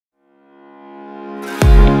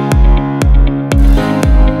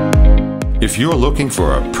If you're looking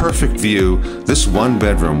for a perfect view, this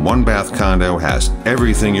one-bedroom, one-bath condo has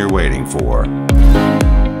everything you're waiting for.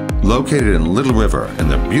 Located in Little River in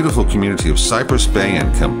the beautiful community of Cypress Bay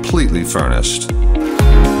and completely furnished.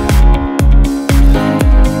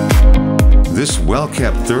 This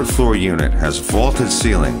well-kept third-floor unit has vaulted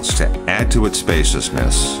ceilings to add to its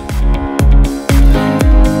spaciousness.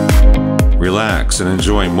 Relax and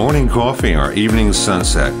enjoy morning coffee or evening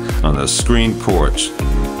sunset on the screened porch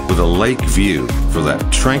with a lake view for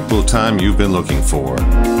that tranquil time you've been looking for.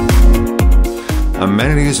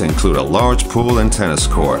 Amenities include a large pool and tennis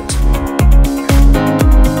court.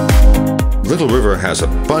 Little River has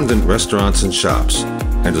abundant restaurants and shops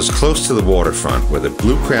and is close to the waterfront where the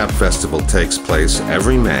Blue Crab Festival takes place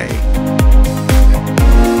every May.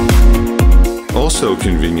 Also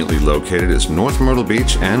conveniently located is North Myrtle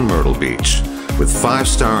Beach and Myrtle Beach, with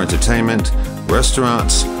 5-star entertainment,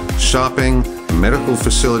 restaurants, shopping, medical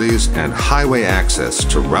facilities, and highway access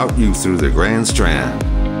to route you through the Grand Strand.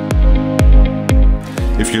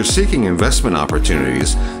 If you're seeking investment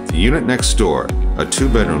opportunities, the unit next door, a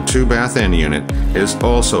 2-bedroom, 2-bath inn unit, is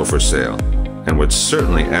also for sale and would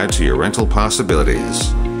certainly add to your rental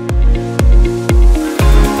possibilities.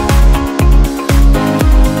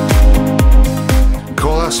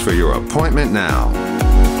 Call us for your appointment now.